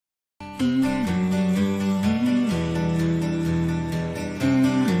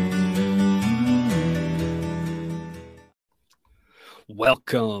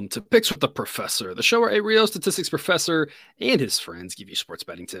Welcome to Picks with the Professor, the show where a real statistics professor and his friends give you sports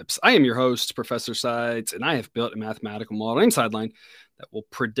betting tips. I am your host, Professor Sides, and I have built a mathematical model named Sideline that will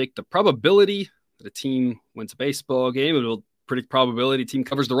predict the probability that a team wins a baseball game. It will predict probability a team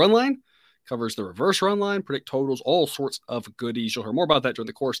covers the run line, covers the reverse run line, predict totals, all sorts of goodies. You'll hear more about that during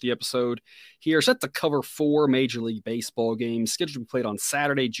the course of the episode. Here, set to cover 4 Major League Baseball games scheduled to be played on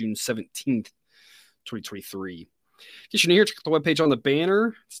Saturday, June 17th, 2023. In case you're new here, check out the webpage on the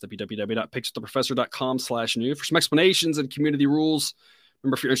banner. It's www.pickswiththeprofessor.com/new for some explanations and community rules.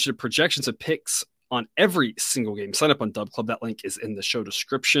 Remember, if you're interested in projections and picks on every single game, sign up on Dub Club. That link is in the show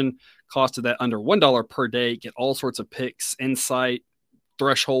description. Cost of that under $1 per day. Get all sorts of picks, insight,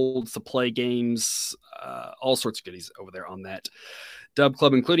 thresholds to play games, all sorts of goodies over there on that Dub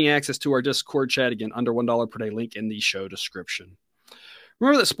Club, including access to our Discord chat. Again, under $1 per day, link in the show description.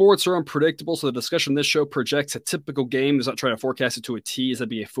 Remember that sports are unpredictable, so the discussion of this show projects a typical game. Does not try to forecast it to a T, as that'd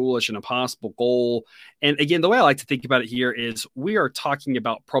be a foolish and impossible goal. And again, the way I like to think about it here is we are talking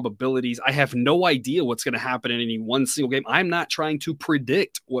about probabilities. I have no idea what's going to happen in any one single game. I'm not trying to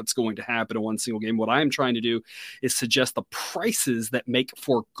predict what's going to happen in one single game. What I'm trying to do is suggest the prices that make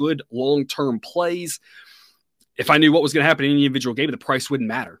for good long-term plays. If I knew what was going to happen in any individual game, the price wouldn't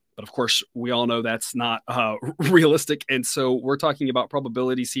matter. But of course, we all know that's not realistic. And so we're talking about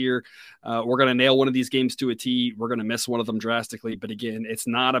probabilities here. We're going to nail one of these games to a T. We're going to miss one of them drastically. But again, it's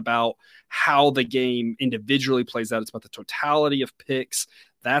not about how the game individually plays out. It's about the totality of picks.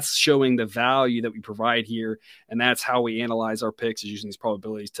 That's showing the value that we provide here. And that's how we analyze our picks, is using these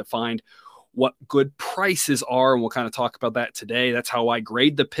probabilities to find what good prices are. And we'll kind of talk about that today. That's how I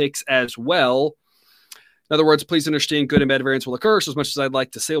grade the picks as well. In other words, please understand good and bad variance will occur. So as much as I'd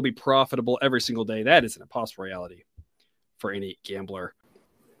like to say it'll be profitable every single day, that is an impossible reality for any gambler.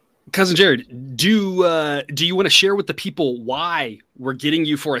 Cousin Jared, do you want to share with the people why we're getting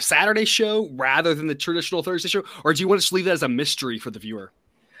you for a Saturday show rather than the traditional Thursday show? Or do you want to just leave that as a mystery for the viewer?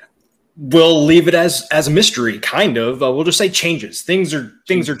 We'll leave it as a mystery, kind of. We'll just say changes. Things are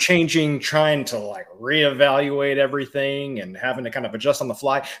changing, trying to like reevaluate everything and having to kind of adjust on the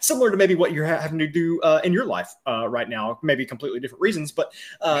fly, similar to maybe what you're having to do in your life right now. Maybe completely different reasons, but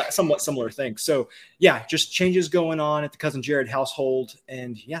somewhat similar things. So yeah, just changes going on at the Cousin Jared household.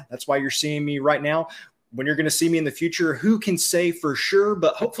 And yeah, that's why you're seeing me right now. When you're going to see me in the future, who can say for sure,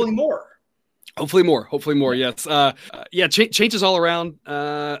 but hopefully more. Hopefully more. Yes. Changes all around.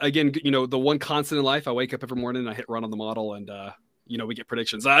 Again, the one constant in life, I wake up every morning and I hit run on the model and, we get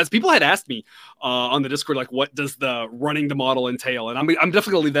predictions. As people had asked me on the Discord, like, what does the running the model entail? And I'm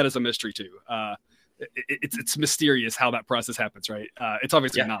definitely going to leave that as a mystery too. It's mysterious how that process happens, right? It's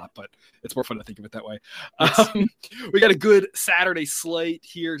obviously not, but it's more fun to think of it that way. We got a good Saturday slate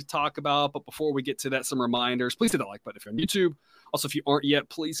here to talk about. But before we get to that, some reminders. Please hit that like button if you're on YouTube. Also, if you aren't yet,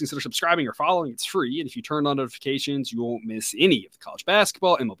 please consider subscribing or following. It's free. And if you turn on notifications, you won't miss any of the college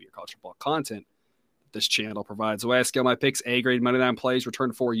basketball, MLB, or college football content this channel provides. The way I scale my picks: A grade money line plays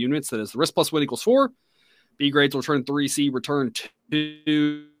return 4 units. That is the risk plus win equals 4. B grades will return 3. C return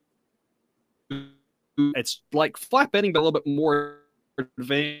 2. It's like flat betting, but a little bit more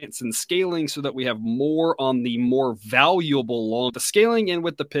advanced in scaling so that we have more on the more valuable long. The scaling in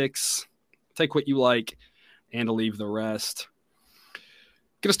with the picks, take what you like and leave the rest.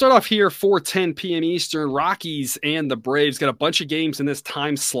 Going to start off here, 4:10 p.m. Eastern. Rockies and the Braves got a bunch of games in this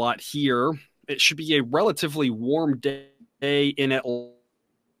time slot here. It should be a relatively warm day in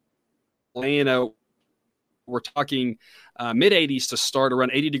Atlanta. We're talking mid-80s to start, around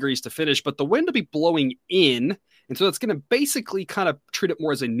 80 degrees to finish, but the wind will be blowing in, and so that's going to basically kind of treat it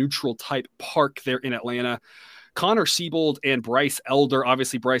more as a neutral type park there in Atlanta. Connor Siebold and Bryce Elder.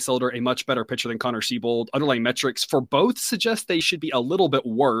 Obviously, Bryce Elder, a much better pitcher than Connor Siebold. Underlying metrics for both suggest they should be a little bit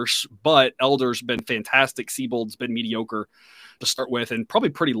worse, but Elder's been fantastic. Siebold's been mediocre to start with, and probably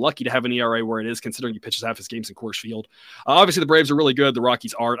pretty lucky to have an ERA where it is, considering he pitches half his games in Coors Field. Obviously, the Braves are really good. The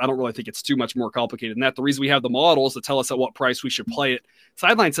Rockies aren't. I don't really think it's too much more complicated than that. The reason we have the models to tell us at what price we should play it.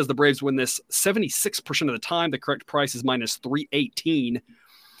 Sideline says the Braves win this 76% of the time. The correct price is minus 318.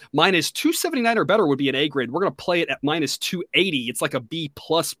 Minus 279 or better would be an A grade. We're going to play it at minus 280. It's like a B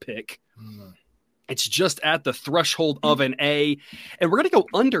plus pick. It's just at the threshold of an A. And we're going to go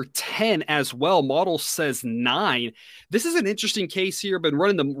under 10 as well. Model says 9. This is an interesting case here. Been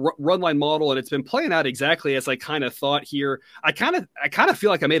running the run line model, and it's been playing out exactly as I kind of thought here. I kind of feel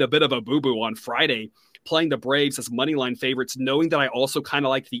like I made a bit of a boo-boo on Friday playing the Braves as money line favorites, knowing that I also kind of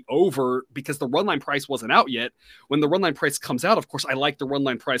like the over because the run line price wasn't out yet. When the run line price comes out, of course, I like the run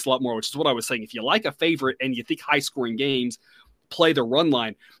line price a lot more, which is what I was saying. If you like a favorite and you think high scoring games, play the run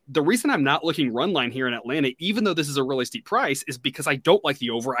line. The reason I'm not looking run line here in Atlanta, even though this is a really steep price, is because I don't like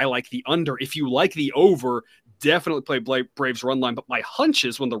the over. I like the under. If you like the over, definitely play Braves run line. But my hunch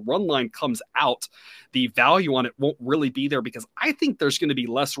is when the run line comes out, the value on it won't really be there because I think there's going to be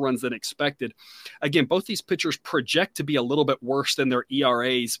less runs than expected. Again, both these pitchers project to be a little bit worse than their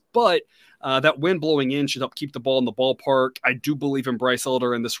ERAs, but that wind blowing in should help keep the ball in the ballpark. I do believe in Bryce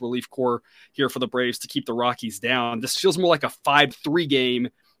Elder and this relief core here for the Braves to keep the Rockies down. This feels more like a 5-3 game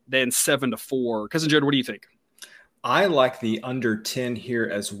than 7-4. Cousin Jared, what do you think? I like the under 10 here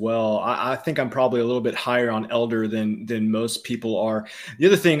as well. I think I'm probably a little bit higher on Elder than most people are. The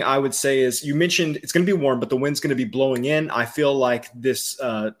other thing I would say is you mentioned it's going to be warm, but the wind's going to be blowing in. I feel like this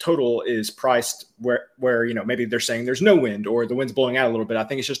total is priced where maybe they're saying there's no wind or the wind's blowing out a little bit. I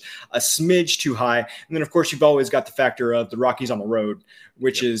think it's just a smidge too high. And then, of course, you've always got the factor of the Rockies on the road,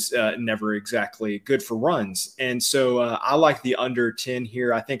 which is never exactly good for runs. And so I like the under 10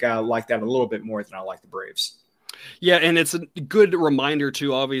 here. I think I like that a little bit more than I like the Braves. Yeah, and it's a good reminder,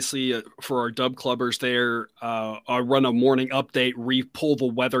 too, obviously, for our dub clubbers there. I run a morning update, pull the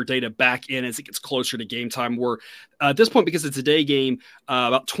weather data back in as it gets closer to game time. We're at this point, because it's a day game,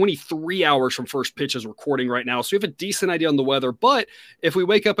 about 23 hours from first pitch is recording right now. So we have a decent idea on the weather. But if we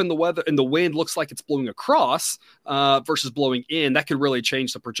wake up in the weather and the wind looks like it's blowing across versus blowing in, that could really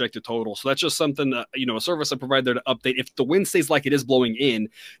change the projected total. So that's just something, a service I provide there to update. If the wind stays like it is blowing in,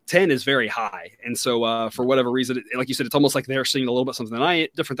 10 is very high. And so for whatever reason, like you said, it's almost like they're seeing a little bit something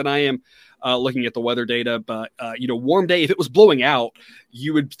different than I am looking at the weather data. But, warm day, if it was blowing out,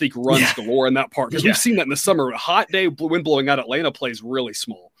 you would think runs galore in that part. Because we've seen that in the summer. A hot day, wind blowing out, Atlanta plays really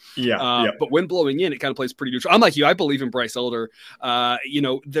small. But wind blowing in, it kind of plays pretty neutral. I'm like you. I believe in Bryce Elder.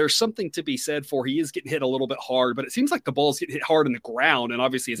 There's something to be said for he is getting hit a little bit hard, but it seems like the ball's getting hit hard in the ground. And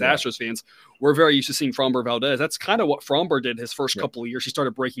obviously, as Astros fans, we're very used to seeing Framber Valdez. That's kind of what Framber did his first couple of years. He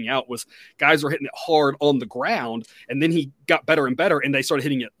started breaking out was guys were hitting it hard on the ground, and then he got better and better, and they started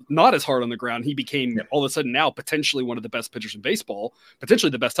hitting it not as hard on the ground. He became all of a sudden now potentially one of the best pitchers in baseball, potentially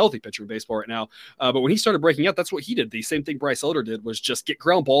the best healthy pitcher in baseball right now. But when he started breaking out, that's what he did. The same thing Bryce Elder did was just get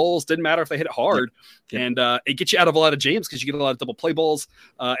ground balls. Didn't matter if they hit it hard, and it gets you out of a lot of jams because you get a lot of double play balls,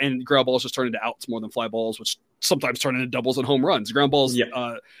 and ground balls just turn into outs more than fly balls, which sometimes turn into doubles and home runs. Ground balls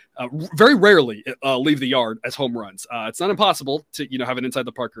very rarely leave the yard as home runs. It's not impossible to have an inside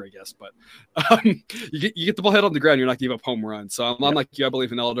the Parker, I guess, but you get the ball hit on the ground, you're not giving up home runs. So I'm like you. I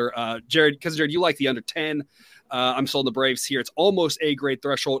believe in Elder. Jared, you like the under 10. I'm sold the Braves here. It's almost A grade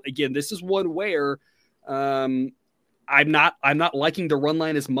threshold. Again, this is one where I'm not liking the run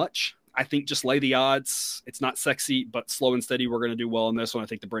line as much. I think just lay the odds. It's not sexy, but slow and steady. We're going to do well in this one. I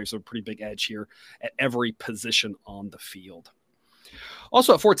think the Braves have a pretty big edge here at every position on the field.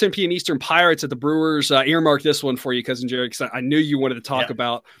 Also at 4:10 p.m. Eastern, Pirates at the Brewers. Earmark this one for you, Cousin Jerry, because I knew you wanted to talk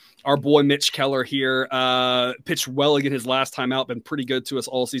about our boy Mitch Keller here. Pitched well again his last time out, been pretty good to us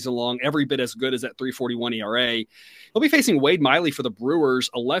all season long. Every bit as good as that 3.41 ERA. He'll be facing Wade Miley for the Brewers,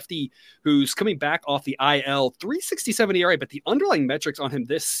 a lefty who's coming back off the IL, 3.67 ERA, but the underlying metrics on him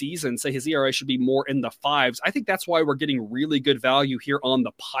this season say his ERA should be more in the fives. I think that's why we're getting really good value here on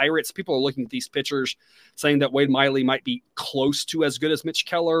the Pirates. People are looking at these pitchers saying that Wade Miley might be close to as good as Mitch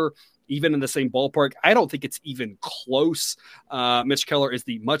Keller, even in the same ballpark. I don't think it's even close. Mitch Keller is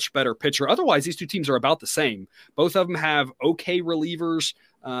the much better pitcher. Otherwise, these two teams are about the same. Both of them have okay relievers.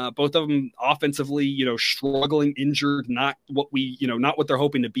 Both of them offensively, struggling, injured, not what they're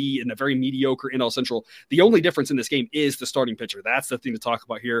hoping to be in a very mediocre NL Central. The only difference in this game is the starting pitcher. That's the thing to talk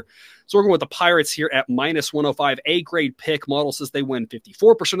about here. So we're going with the Pirates here at minus 105. A grade pick. Model says they win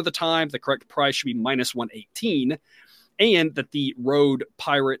 54% of the time. The correct price should be minus 118. And that the road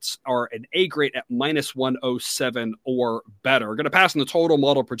Pirates are an A grade at minus 107 or better. We're going to pass on the total.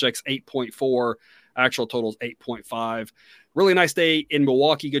 Model projects 8.4. Actual total is 8.5. Really nice day in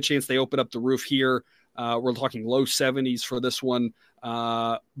Milwaukee. Good chance they open up the roof here. We're talking low 70s for this one.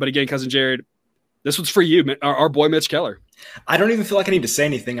 But again, Cousin Jared, this one's for you, our boy Mitch Keller. I don't even feel like I need to say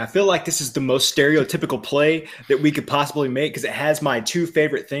anything. I feel like this is the most stereotypical play that we could possibly make because it has my two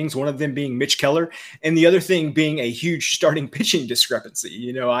favorite things, one of them being Mitch Keller and the other thing being a huge starting pitching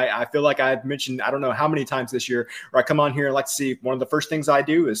discrepancy. I feel like I've mentioned, I don't know how many times this year, where I come on here and like to see one of the first things I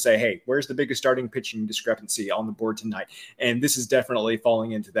do is say, hey, where's the biggest starting pitching discrepancy on the board tonight? And this is definitely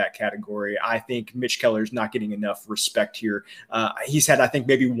falling into that category. I think Mitch Keller's not getting enough respect here. He's had, I think,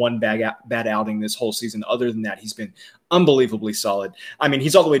 maybe one bad outing this whole season. Other than that, he's been unbelievably solid. I mean,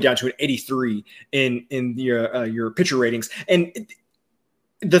 he's all the way down to an 83 in your pitcher ratings. And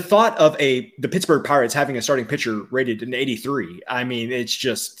the thought of the Pittsburgh Pirates having a starting pitcher rated an 83, I mean, it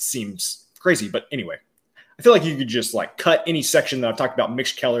just seems crazy. But anyway, I feel like you could just like cut any section that I've talked about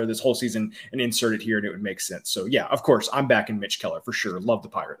Mitch Keller this whole season and insert it here, and it would make sense. So yeah, of course, I'm back in Mitch Keller for sure. Love the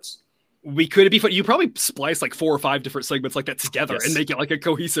Pirates. We could be fun. You probably splice like 4 or 5 different segments like that together and make it like a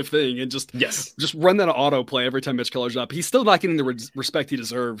cohesive thing, and just run that on autoplay every time Mitch Keller's up. He's still not getting the respect he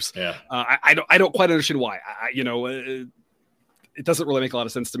deserves. Yeah, I don't quite understand why. It doesn't really make a lot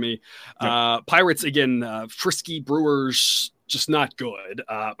of sense to me. Pirates again, frisky. Brewers just not good.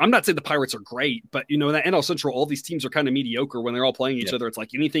 I'm not saying the Pirates are great, but in that NL Central, all these teams are kind of mediocre when they're all playing each other. It's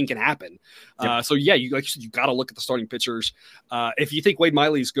like anything can happen. So yeah, you got to look at the starting pitchers. If you think Wade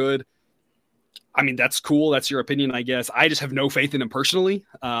Miley's good, I mean, that's cool. That's your opinion, I guess. I just have no faith in him personally.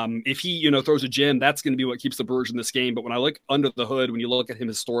 If he, throws a gem, that's going to be what keeps the Brewers in this game. But when I look under the hood, when you look at him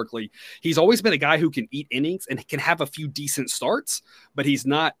historically, he's always been a guy who can eat innings and can have a few decent starts, but he's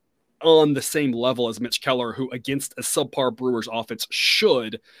not on the same level as Mitch Keller, who against a subpar Brewers offense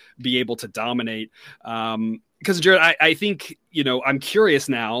should be able to dominate. Because Jared, I think, I'm curious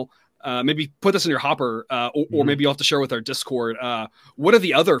now. Maybe put this in your hopper, or maybe you'll have to share with our Discord. What are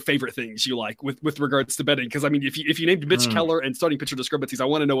the other favorite things you like with regards to betting? Because I mean, if you named Mitch Keller and starting pitcher discrepancies, I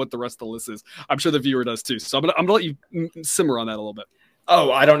want to know what the rest of the list is. I'm sure the viewer does too. So I'm gonna let you simmer on that a little bit.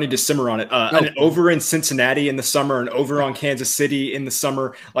 Oh, I don't need to simmer on it. An over in Cincinnati in the summer and over on Kansas City in the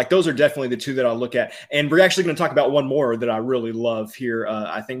summer. Like those are definitely the two that I'll look at. And we're actually going to talk about one more that I really love here.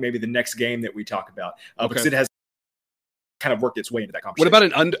 I think maybe the next game that we talk about because it has kind of worked its way into that conversation.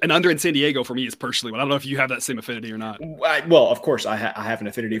 What about an under in San Diego for me is personally one. I don't know if you have that same affinity or not. Well, of course I have an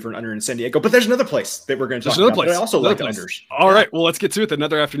affinity for an under in San Diego, but there's another place that we're going to talk about. But I also like the unders. All right, well, let's get to it.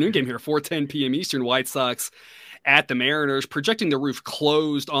 Another afternoon game here, 4:10 p.m. Eastern. White Sox at the Mariners, projecting the roof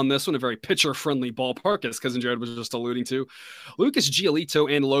closed on this one, a very pitcher-friendly ballpark, as Cousin Jared was just alluding to. Lucas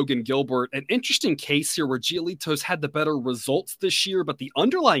Giolito and Logan Gilbert, an interesting case here where Giolito's had the better results this year, but the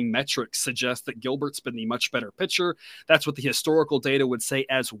underlying metrics suggest that Gilbert's been the much better pitcher. That's what the historical data would say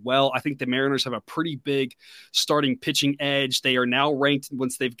as well. I think the Mariners have a pretty big starting pitching edge. They are now ranked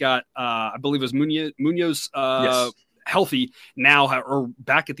once they've got, I believe it was Munoz, healthy now, or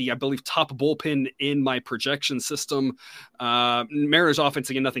back at the, I believe, top bullpen in my projection system. Mariners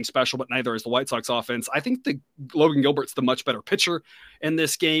offense, again, nothing special, but neither is the White Sox offense. I think Logan Gilbert's the much better pitcher in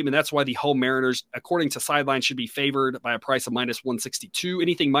this game, and that's why the home Mariners, according to Sideline, should be favored by a price of minus 162.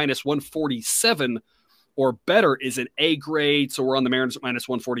 Anything minus 147 or better is an A grade, so we're on the Mariners at minus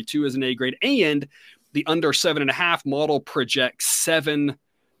 142 as an A grade, and the under 7.5 model projects 7.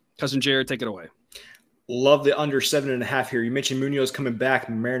 Cousin Jared, take it away. Love the under 7.5 here. You mentioned Munoz coming back.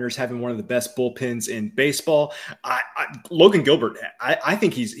 Mariners having one of the best bullpens in baseball. Logan Gilbert, I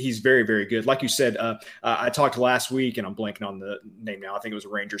think he's very, very good. Like you said, I talked last week, and I'm blanking on the name now. I think it was a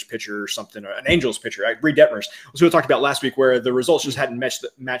Rangers pitcher or something, or an Angels pitcher. Reed Detmers. So we talked about last week where the results just hadn't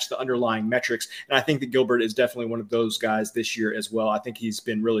matched the underlying metrics. And I think that Gilbert is definitely one of those guys this year as well. I think he's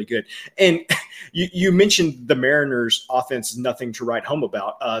been really good. And you mentioned the Mariners offense is nothing to write home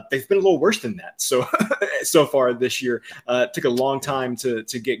about. They've been a little worse than that. So far this year, took a long time to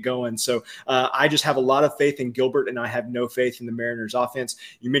get going. So I just have a lot of faith in Gilbert, and I have no faith in the Mariners offense.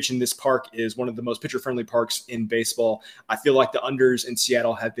 You mentioned this park is one of the most pitcher-friendly parks in baseball. I feel like the unders in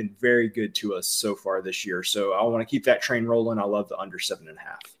Seattle have been very good to us so far this year. So I want to keep that train rolling. I love the under 7.5.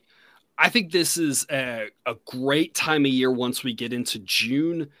 I think this is a great time of year once we get into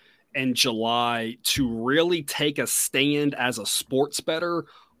June and July to really take a stand as a sports bettor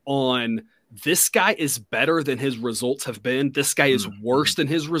on this guy is better than his results have been. This guy is worse than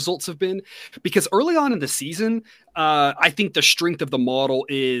his results have been. Because early on in the season, I think the strength of the model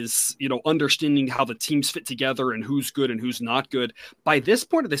is, understanding how the teams fit together and who's good and who's not good. By this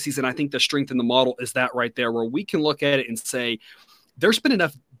point of the season, I think the strength in the model is that right there, where we can look at it and say, there's been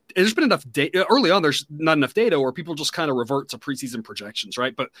enough data early on. There's not enough data where people just kind of revert to preseason projections,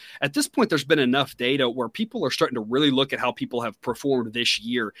 right? But at this point, there's been enough data where people are starting to really look at how people have performed this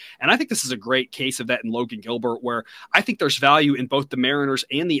year. And I think this is a great case of that in Logan Gilbert, where I think there's value in both the Mariners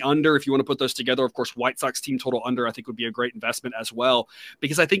and the under. If you want to put those together, of course, White Sox team total under, I think would be a great investment as well,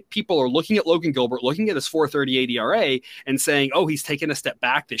 because I think people are looking at Logan Gilbert, looking at his 4.38 ERA and saying, oh, he's taken a step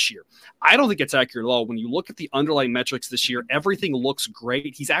back this year. I don't think it's accurate at all. When you look at the underlying metrics this year, everything looks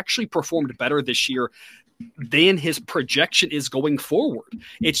great. He's actually performed better this year than his projection is going forward.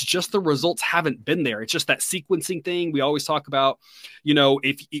 It's just the results haven't been there. It's just that sequencing thing we always talk about.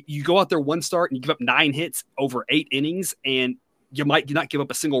 If you go out there one start and you give up 9 hits over 8 innings, and you might not give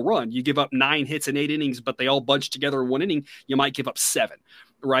up a single run. You give up 9 hits in 8 innings, but they all bunch together in 1 inning. You might give up 7.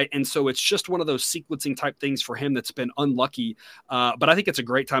 Right. And so it's just one of those sequencing type things for him that's been unlucky. But I think it's a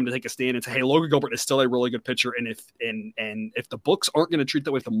great time to take a stand and say, hey, Logan Gilbert is still a really good pitcher. And if the books aren't going to treat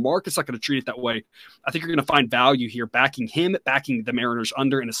that way, if the market's not going to treat it that way, I think you're going to find value here backing him, backing the Mariners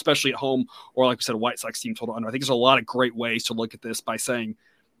under, and especially at home, or like we said, a White Sox team total under. I think there's a lot of great ways to look at this by saying,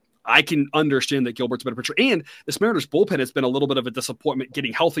 I can understand that Gilbert's a better pitcher. And this Mariners bullpen has been a little bit of a disappointment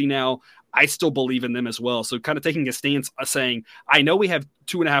getting healthy now. I still believe in them as well. So kind of taking a stance saying, I know we have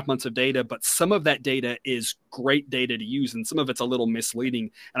 2.5 months of data, but some of that data is great data to use, and some of it's a little misleading.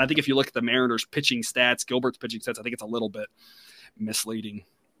 And I think if you look at the Mariners pitching stats, Gilbert's pitching stats, I think it's a little bit misleading.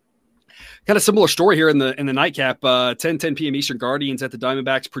 Kind of similar story here in the nightcap. 10 p.m. Eastern, Guardians at the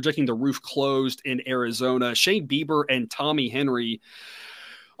Diamondbacks, projecting the roof closed in Arizona. Shane Bieber and Tommy Henry.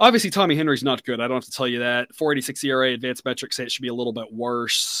 Obviously, Tommy Henry's not good. I don't have to tell you that. 4.86 ERA, advanced metrics say it should be a little bit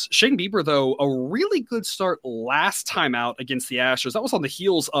worse. Shane Bieber, though, a really good start last time out against the Astros. That was on the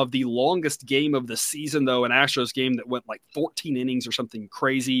heels of the longest game of the season, though, an Astros game that went like 14 innings or something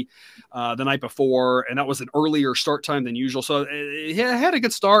crazy the night before, and that was an earlier start time than usual. So he had a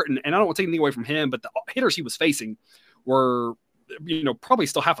good start, and I don't want to take anything away from him, but the hitters he was facing were probably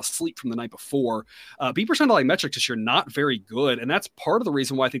still half asleep from the night before. Bieber's underlying metrics this year, not very good. And that's part of the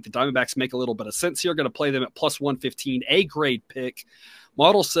reason why I think the Diamondbacks make a little bit of sense here. Going to play them at plus 115, A grade pick.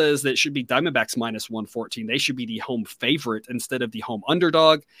 Model says that it should be Diamondbacks minus 114. They should be the home favorite instead of the home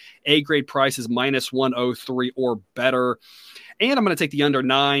underdog. A grade price is minus 103 or better. And I'm going to take the under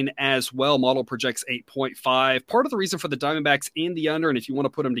 9 as well. Model projects 8.5. Part of the reason for the Diamondbacks and the under, and if you want to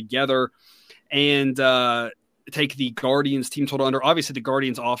put them together and, take the Guardians team total under. Obviously, the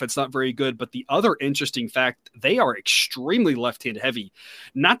Guardians offense not very good, but the other interesting fact, they are extremely left-hand heavy.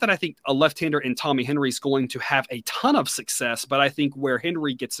 Not that I think a left-hander in Tommy Henry is going to have a ton of success, but I think where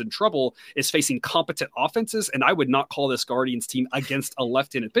Henry gets in trouble is facing competent offenses, and I would not call this Guardians team against a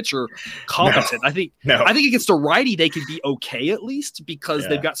left-handed pitcher competent. I think against a righty they could be okay at least because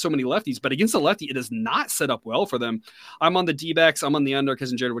they've got so many lefties, but against a lefty it is not set up well for them. I'm on the D-backs. I'm on the under.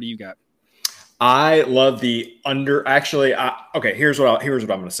 Cousin Jared, what do you got? I love the under. Actually, okay, here's what I'm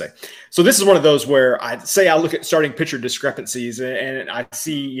going to say. So this is one of those where I look at starting pitcher discrepancies and I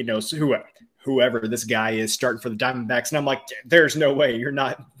see, whoever this guy is starting for the Diamondbacks. And I'm like, there's no way you're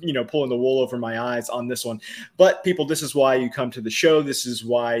not, pulling the wool over my eyes on this one. But people, this is why you come to the show. This is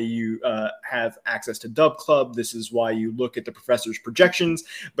why you have access to Dub Club. This is why you look at the professor's projections,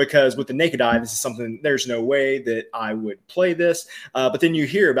 because with the naked eye, this is something, there's no way that I would play this. But then you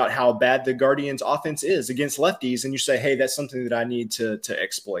hear about how bad the Guardians offense is against lefties. And you say, hey, that's something that I need to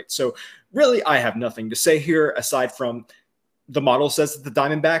exploit. So really, I have nothing to say here aside from the model says that the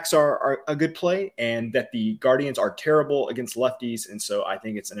Diamondbacks are a good play and that the Guardians are terrible against lefties. And so I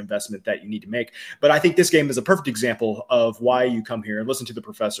think it's an investment that you need to make. But I think this game is a perfect example of why you come here and listen to the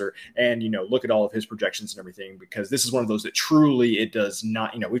professor and, look at all of his projections and everything, because this is one of those that truly it does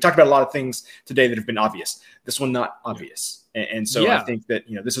not, we've talked about a lot of things today that have been obvious. This one, not obvious. And so I think that,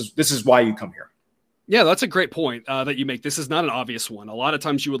 this is why you come here. Yeah, that's a great point that you make. This is not an obvious one. A lot of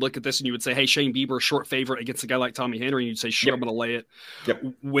times you would look at this and you would say, hey, Shane Bieber, short favorite against a guy like Tommy Henry. And you'd say, sure, I'm going to lay it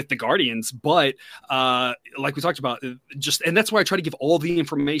with the Guardians. But like we talked about, and that's why I try to give all the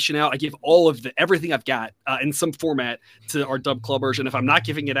information out. I give all of everything I've got in some format to our Dub Clubbers. And if I'm not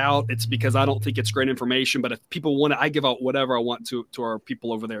giving it out, it's because I don't think it's great information. But if people want it, I give out whatever I want to our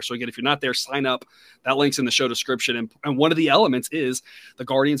people over there. So again, if you're not there, sign up. That link's in the show description. And one of the elements is the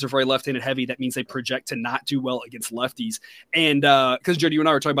Guardians are very left-handed heavy. That means they project to not do well against lefties. And because Jody, you and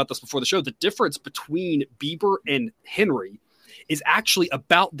I were talking about this before the show, the difference between Bieber and Henry is actually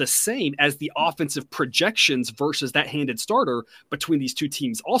about the same as the offensive projections versus that handed starter between these two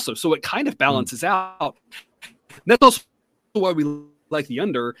teams also. So it kind of balances out. And that's also why we like the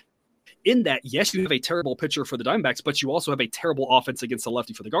under, in that, yes, you have a terrible pitcher for the Diamondbacks, but you also have a terrible offense against the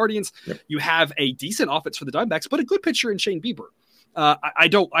lefty for the Guardians. Yep. You have a decent offense for the Diamondbacks, but a good pitcher in Shane Bieber. I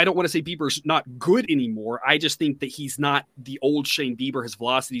don't want to say Bieber's not good anymore. I just think that he's not the old Shane Bieber. His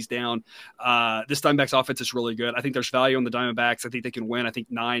velocity's down. This Diamondbacks offense is really good. I think there's value on the Diamondbacks. I think they can win. I think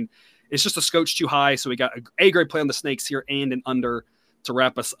 9. It's just a scotch too high. So we got a great play on the Snakes here and an under to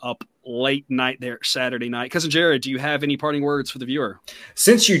wrap us up late night there Saturday night. Cousin Jared, do you have any parting words for the viewer?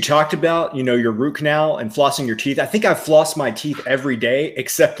 Since you talked about, your root canal and flossing your teeth, I think I've flossed my teeth every day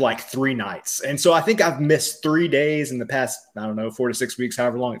except like 3 nights. And so I think I've missed 3 days in the past, 4 to 6 weeks,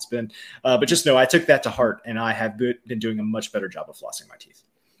 however long it's been. But just know I took that to heart and I have been doing a much better job of flossing my teeth.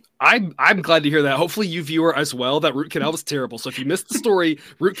 I'm glad to hear that. Hopefully you viewer as well. That root canal was terrible. So if you missed the story,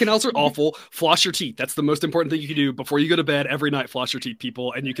 root canals are awful. Floss your teeth. That's the most important thing you can do before you go to bed every night. Floss your teeth,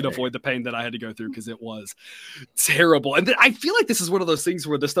 people, and you can avoid the pain that I had to go through because it was terrible. And I feel like this is one of those things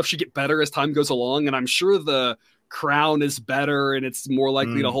where this stuff should get better as time goes along. And I'm sure the crown is better and it's more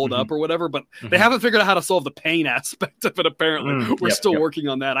likely to hold up or whatever, but they haven't figured out how to solve the pain aspect of it. Apparently, we're still working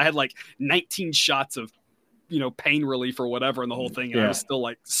on that. I had like 19 shots of pain relief or whatever in the whole thing. And I was still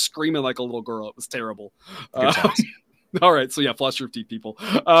like screaming like a little girl. It was terrible. All right. So yeah, floss your teeth, people.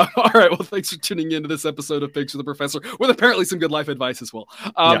 All right. Well, thanks for tuning into this episode of Picks with the Professor with apparently some good life advice as well.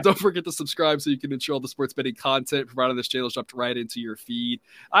 Don't forget to subscribe so you can ensure all the sports betting content provided on this channel is dropped right into your feed.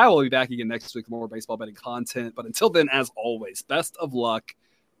 I will be back again next week with more baseball betting content. But until then, as always, best of luck.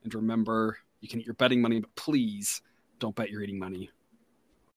 And remember, you can eat your betting money, but please don't bet your eating money.